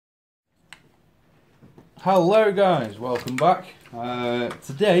Hello guys, welcome back.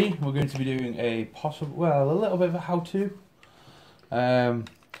 Today we're going to be doing a little bit of a how-to.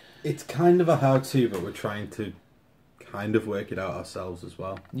 It's kind of a how-to, but we're trying to kind of work it out ourselves as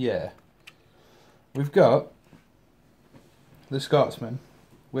well. Yeah. We've got the Scotsman,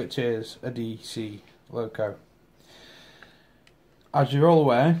 which is a DC loco. As you're all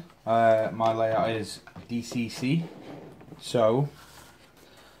aware, my layout is DCC, so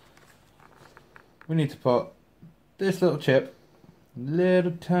we need to put this little tiny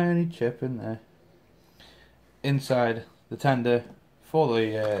chip in there, inside the tender for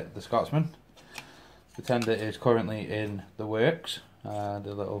the Scotsman. The tender is currently in the works. The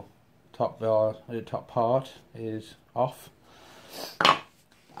little top part is off,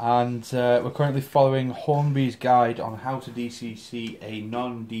 and we're currently following Hornby's guide on how to DCC a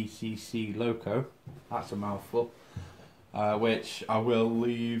non-DCC loco. That's a mouthful, which I will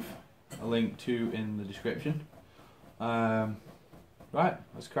leave a link to in the description. Right,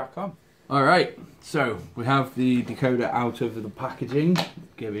 let's crack on. Alright, so we have the decoder out of the packaging,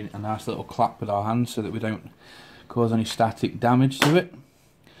 giving a nice little clap with our hands so that we don't cause any static damage to it.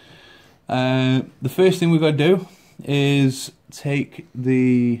 The first thing we've got to do is take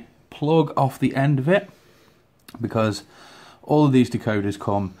the plug off the end of it, because all of these decoders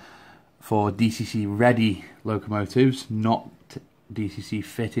come for DCC ready locomotives, not DCC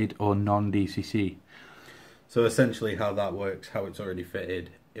fitted or non-DCC. So essentially how that works, how it's already fitted,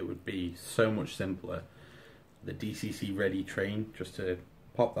 it would be so much simpler. The DCC ready train, just to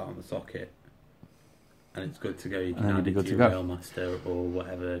pop that on the socket and it's good to go. You can add it to your Railmaster or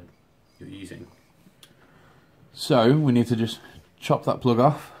whatever you're using. So we need to just chop that plug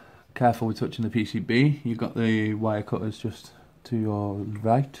off. Careful with touching the PCB. You've got the wire cutters just to your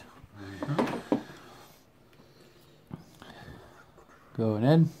right. Going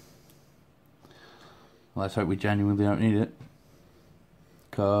in. Let's hope we genuinely don't need it.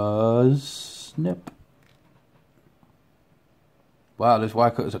 Cause snip. Wow, those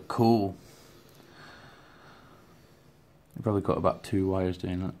wire cutters are cool. You probably got about 2 wires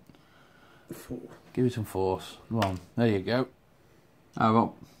doing that. 4. Give it some force. Come on, there you go. Oh,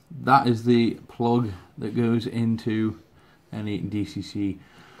 well, that is the plug that goes into any DCC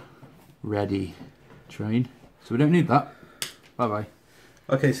ready train. So we don't need that. Bye bye.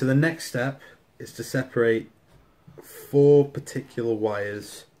 Okay, so the next step is to separate 4 particular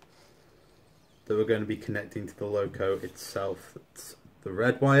wires that we're going to be connecting to the loco itself. It's the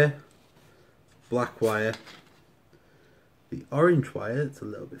red wire, black wire, the orange wire, it's a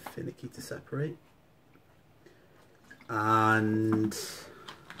little bit finicky to separate, and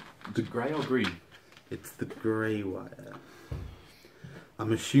the grey or green? It's the grey wire.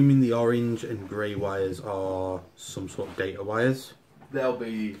 I'm assuming the orange and grey wires are some sort of data wires. They'll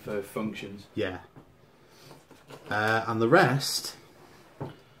be for functions. Yeah. And the rest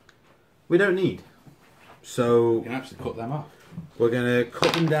we don't need. So you can actually cut them off. We're going to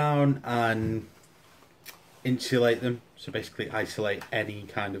cut them down and insulate them. So basically isolate any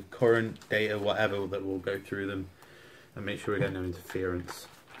kind of current, data, whatever that will go through them, and make sure we get no interference.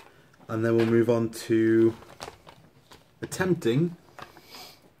 And then we'll move on to attempting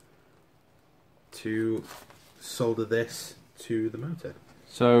to solder this to the motor.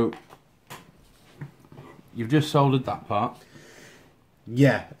 So you've just soldered that part.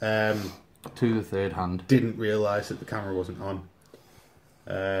 Yeah. To the third hand. Didn't realise that the camera wasn't on.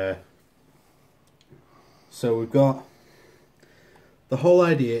 So we've got, the whole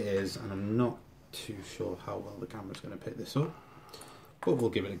idea is, and I'm not too sure how well the camera's going to pick this up, but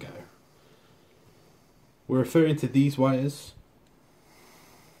we'll give it a go. We're referring to these wires.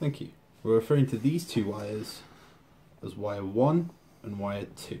 Thank you. We're referring to these 2 wires as wire 1 and wire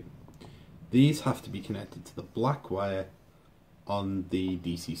 2. These have to be connected to the black wire on the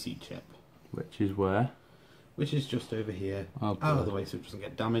DCC chip. Which is where? Which is just over here, out of the way so it doesn't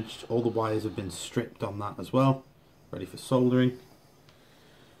get damaged. All the wires have been stripped on that as well, ready for soldering.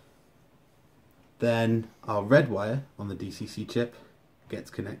 Then our red wire on the DCC chip gets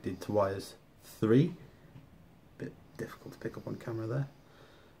connected to wires 3, bit difficult to pick up on camera there,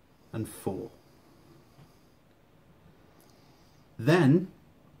 and 4. Then,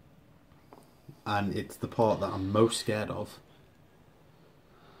 and it's the part that I'm most scared of,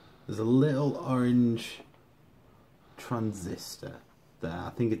 there's a little orange transistor there.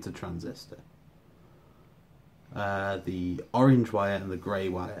 I think it's a transistor. The orange wire and the grey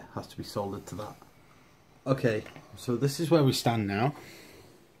wire has to be soldered to that. Okay, so this is where we stand now.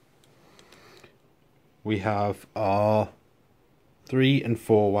 We have our 3 and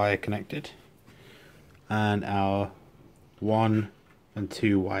 4 wire connected, and our 1 and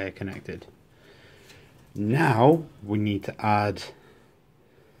 2 wire connected. Now we need to add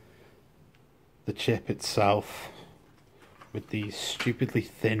the chip itself with these stupidly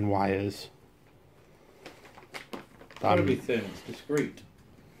thin wires. Gotta be thin, it's discreet.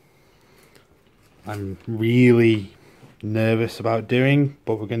 I'm really nervous about doing,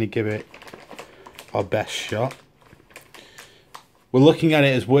 but we're going to give it our best shot. We're looking at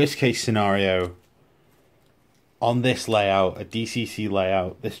it as worst case scenario. On this layout, a DCC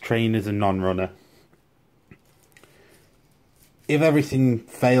layout, this train is a non-runner. If everything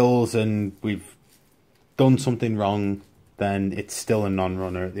fails and we've done something wrong, then it's still a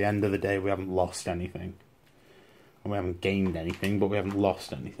non-runner. At the end of the day, we haven't lost anything. And we haven't gained anything, but we haven't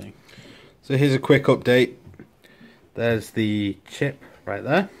lost anything. So here's a quick update. There's the chip right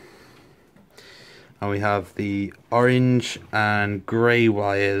there. And we have the orange and grey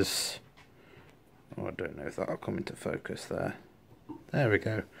wires. Oh, I don't know if that'll come into focus there. There we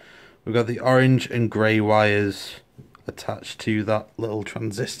go. We've got the orange and grey wires attached to that little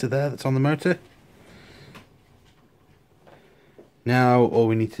transistor there that's on the motor. Now all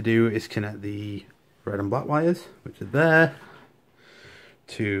we need to do is connect the red and black wires, which are there,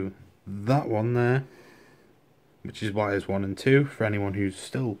 to that one there, which is wires 1 and 2 for anyone who's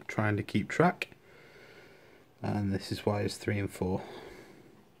still trying to keep track. And this is wires 3 and 4.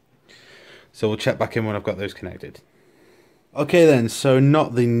 So we'll check back in when I've got those connected. Okay then, so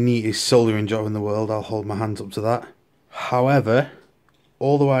not the neatest soldering job in the world, I'll hold my hands up to that. However,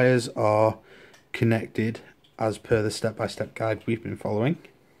 all the wires are connected as per the step-by-step guide we've been following.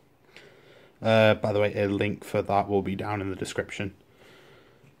 By the way, a link for that will be down in the description.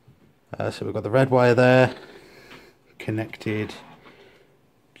 So we've got the red wire there, connected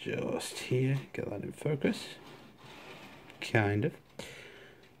just here, get that in focus, kind of.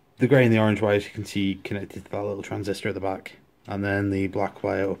 The grey and the orange wires you can see connected to that little transistor at the back, and then the black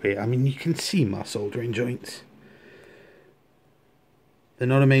wire up here. I mean, you can see my soldering joints. They're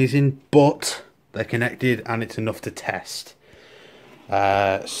not amazing, but they're connected and it's enough to test.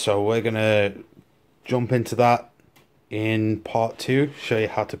 So we're going to jump into that in part 2, show you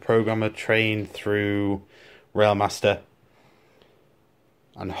how to program a train through Railmaster,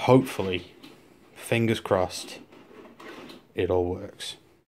 and hopefully, fingers crossed, it all works.